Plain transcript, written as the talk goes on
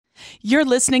You're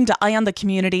listening to Eye on the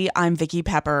Community. I'm Vicki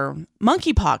Pepper.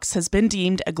 Monkeypox has been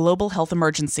deemed a global health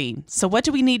emergency. So what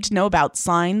do we need to know about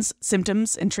signs,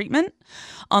 symptoms, and treatment?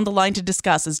 On the line to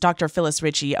discuss is Dr. Phyllis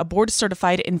Ritchie, a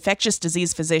board-certified infectious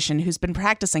disease physician who's been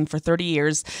practicing for 30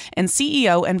 years and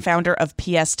CEO and founder of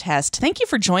PS Test. Thank you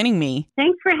for joining me.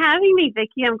 Thanks for having me,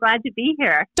 Vicki. I'm glad to be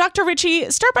here. Dr.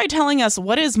 Ritchie, start by telling us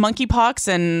what is monkeypox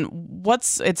and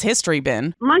what's its history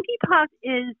been? Monkeypox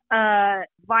is a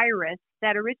virus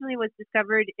that originally was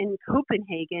discovered in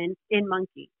Copenhagen in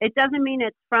monkeys. It doesn't mean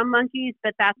it's from monkeys,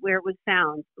 but that's where it was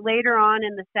found. Later on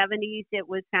in the 70s, it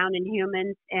was found in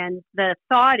humans, and the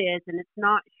thought is, and it's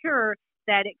not sure,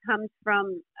 that it comes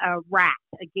from a rat,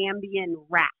 a Gambian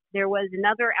rat. There was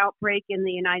another outbreak in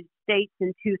the United States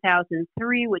in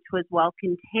 2003, which was well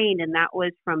contained, and that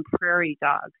was from prairie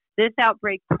dogs. This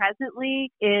outbreak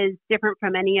presently is different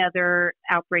from any other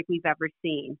outbreak we've ever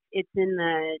seen. It's in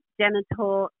the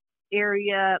genital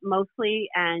area mostly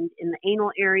and in the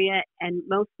anal area, and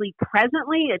mostly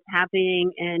presently it's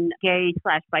happening in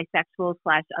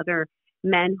gay/bisexual/other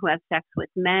men who have sex with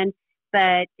men,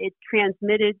 but it's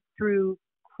transmitted through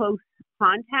close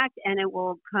contact, and it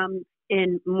will come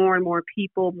in more and more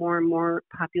people, more and more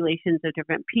populations of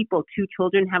different people. 2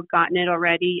 children have gotten it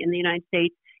already in the United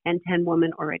States, and 10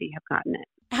 women already have gotten it.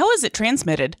 How is it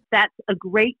transmitted? That's a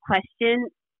great question,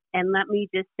 and let me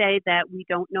just say that we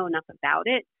don't know enough about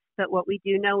it. But what we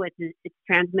do know is it's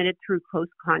transmitted through close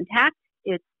contact.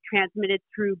 It's transmitted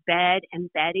through bed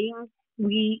and bedding.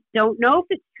 We don't know if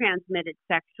it's transmitted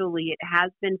sexually. It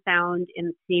has been found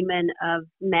in semen of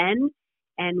men,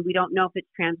 and we don't know if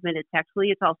it's transmitted sexually.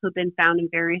 It's also been found in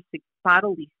various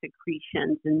bodily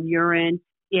secretions, in urine,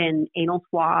 in anal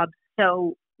swabs.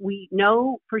 So we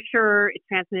know for sure it's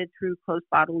transmitted through close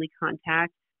bodily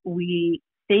contact. We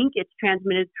think it's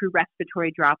transmitted through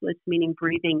respiratory droplets, meaning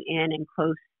breathing in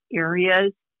close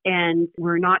areas, and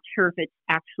we're not sure if it's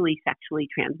actually sexually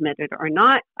transmitted or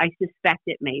not. I suspect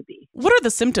it may be. What are the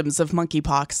symptoms of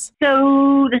monkeypox?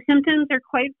 So the symptoms are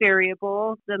quite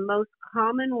variable. The most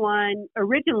common one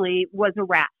originally was a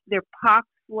rash. They're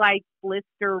pox-like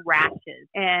blister rashes,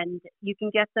 and you can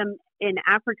get them in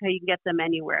Africa, you can get them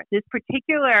anywhere. This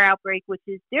particular outbreak, which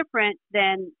is different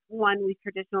than one we've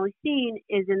traditionally seen,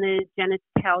 is in the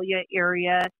genitalia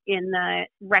area, in the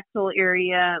rectal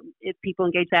area. If people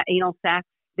engage that anal sex,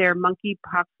 they're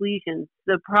monkeypox lesions.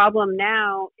 The problem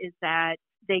now is that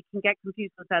they can get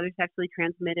confused with other sexually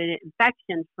transmitted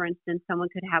infections. For instance, someone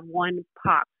could have one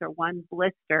pox or one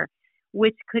blister,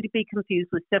 which could be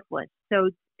confused with syphilis. So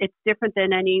it's different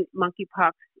than any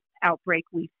monkeypox outbreak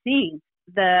we've seen.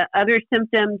 The other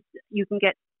symptoms, you can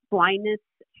get blindness,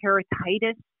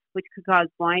 keratitis, which could cause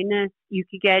blindness. You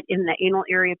could get in the anal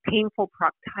area painful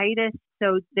proctitis.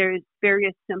 So there's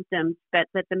various symptoms, but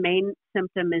the main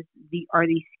symptom are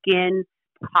the skin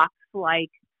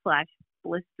pox-like /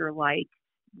 blister-like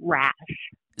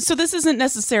rash. So this isn't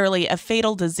necessarily a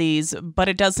fatal disease, but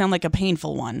it does sound like a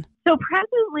painful one. So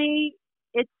presently,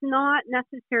 it's not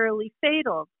necessarily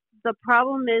fatal. The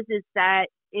problem is that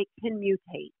it can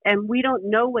mutate, and we don't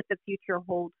know what the future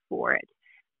holds for it.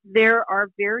 There are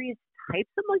various types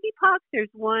of monkeypox.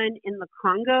 There's one in the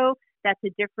Congo that's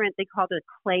they call it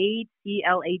clade,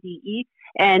 CLADE,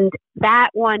 and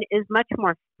that one is much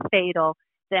more fatal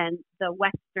than the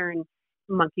Western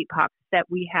monkeypox that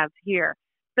we have here.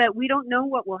 But we don't know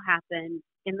what will happen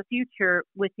in the future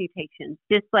with mutations.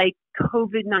 Just like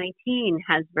COVID-19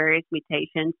 has various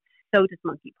mutations, so does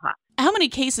monkeypox. How many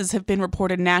cases have been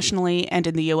reported nationally and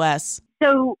in the U.S.?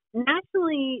 So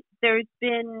nationally, there's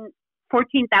been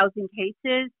 14,000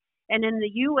 cases, and in the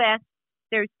U.S.,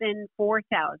 there's been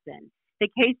 4,000. The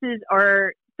cases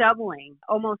are doubling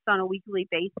almost on a weekly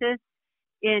basis.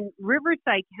 In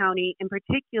Riverside County in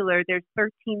particular, there's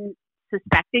 13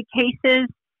 suspected cases.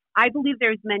 I believe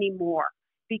there's many more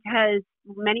because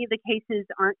many of the cases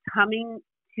aren't coming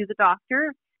to the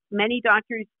doctor. Many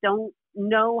doctors don't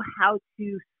know how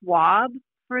to swab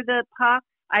for the pox.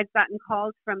 I've gotten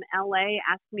calls from LA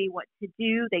asking me what to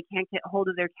do. They can't get hold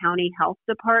of their county health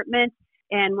department.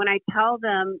 And when I tell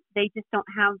them, they just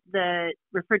don't have the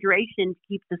refrigeration to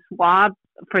keep the swab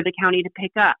for the county to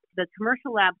pick up. The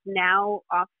commercial labs now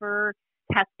offer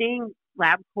testing,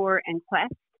 LabCorp and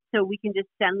Quest. So we can just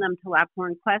send them to LabCorp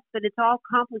and Quest, but it's all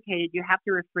complicated. You have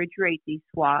to refrigerate these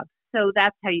swabs. So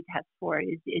that's how you test for it,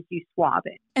 is you swab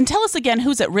it. And tell us again,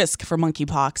 who's at risk for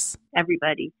monkeypox?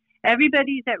 Everybody.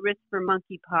 Everybody's at risk for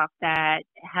monkeypox that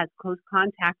has close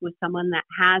contact with someone that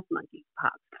has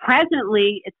monkeypox.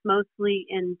 Presently, it's mostly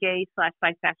in gay /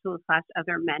 bisexual /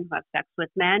 other men who have sex with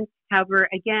men. However,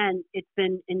 again, it's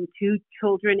been in 2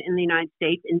 children in the United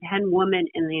States and 10 women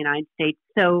in the United States.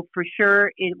 So for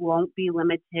sure, it won't be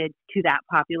limited to that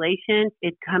population.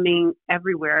 It's coming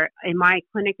everywhere. In my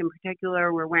clinic in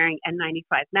particular, we're wearing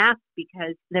N95 masks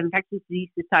because the Infectious Disease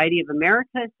Society of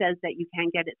America says that you can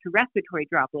get it through respiratory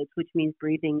droplets, which means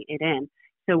breathing it in.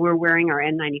 So we're wearing our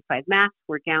N95 masks,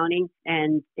 we're gowning,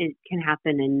 and it can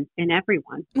happen in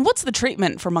everyone. What's the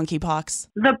treatment for monkeypox?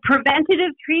 The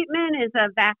preventative treatment is a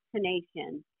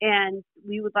vaccination, and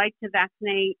we would like to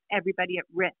vaccinate everybody at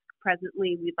risk.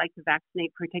 Presently, we'd like to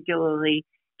vaccinate particularly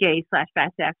gay /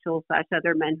 bisexual /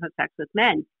 other men who have sex with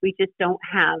men. We just don't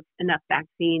have enough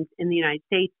vaccines in the United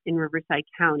States in Riverside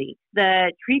County.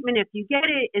 The treatment, if you get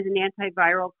it, is an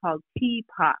antiviral called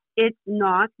Monkeypox. It's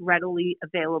not readily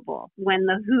available. When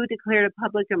the WHO declared a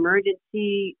public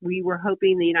emergency, we were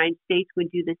hoping the United States would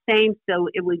do the same, so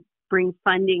it would bring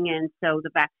funding in so the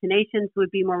vaccinations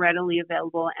would be more readily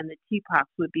available and the Monkeypox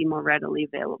would be more readily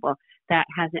available. That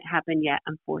hasn't happened yet,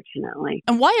 unfortunately.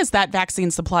 And why is that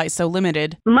vaccine supply so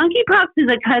limited? Monkeypox is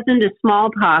a cousin to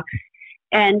smallpox.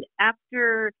 And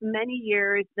after many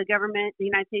years, the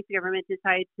United States government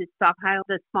decided to stockpile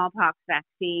the smallpox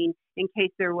vaccine in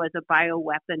case there was a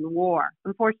bioweapon war.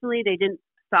 Unfortunately, they didn't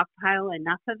stockpile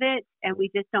enough of it, and we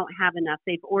just don't have enough.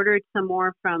 They've ordered some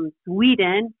more from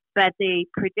Sweden, but they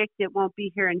predict it won't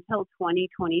be here until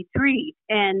 2023.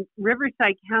 And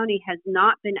Riverside County has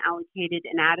not been allocated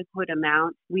an adequate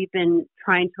amount. We've been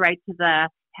trying to write to the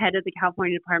head of the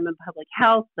California Department of Public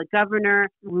Health, the governor,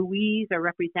 Ruiz, our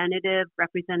Representative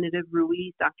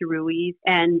Ruiz, Dr. Ruiz,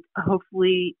 and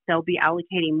hopefully they'll be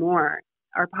allocating more.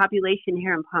 Our population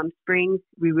here in Palm Springs,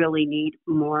 we really need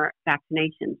more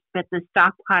vaccinations. But the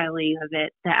stockpiling of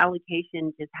it, the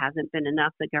allocation just hasn't been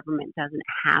enough. The government doesn't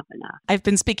have enough. I've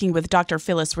been speaking with Dr.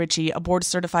 Phyllis Ritchie, a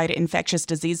board-certified infectious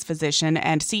disease physician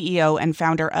and CEO and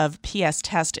founder of PS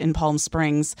Test in Palm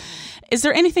Springs. Is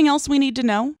there anything else we need to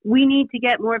know? We need to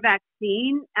get more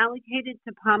vaccine allocated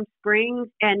to Palm Springs,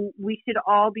 and we should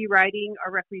all be writing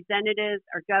our representatives,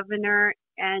 our governor,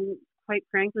 and quite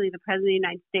frankly, the President of the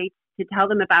United States to tell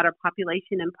them about our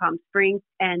population in Palm Springs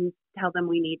and tell them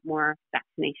we need more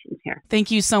vaccinations here.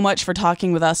 Thank you so much for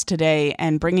talking with us today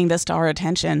and bringing this to our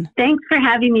attention. Thanks for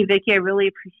having me, Vicki. I really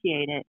appreciate it.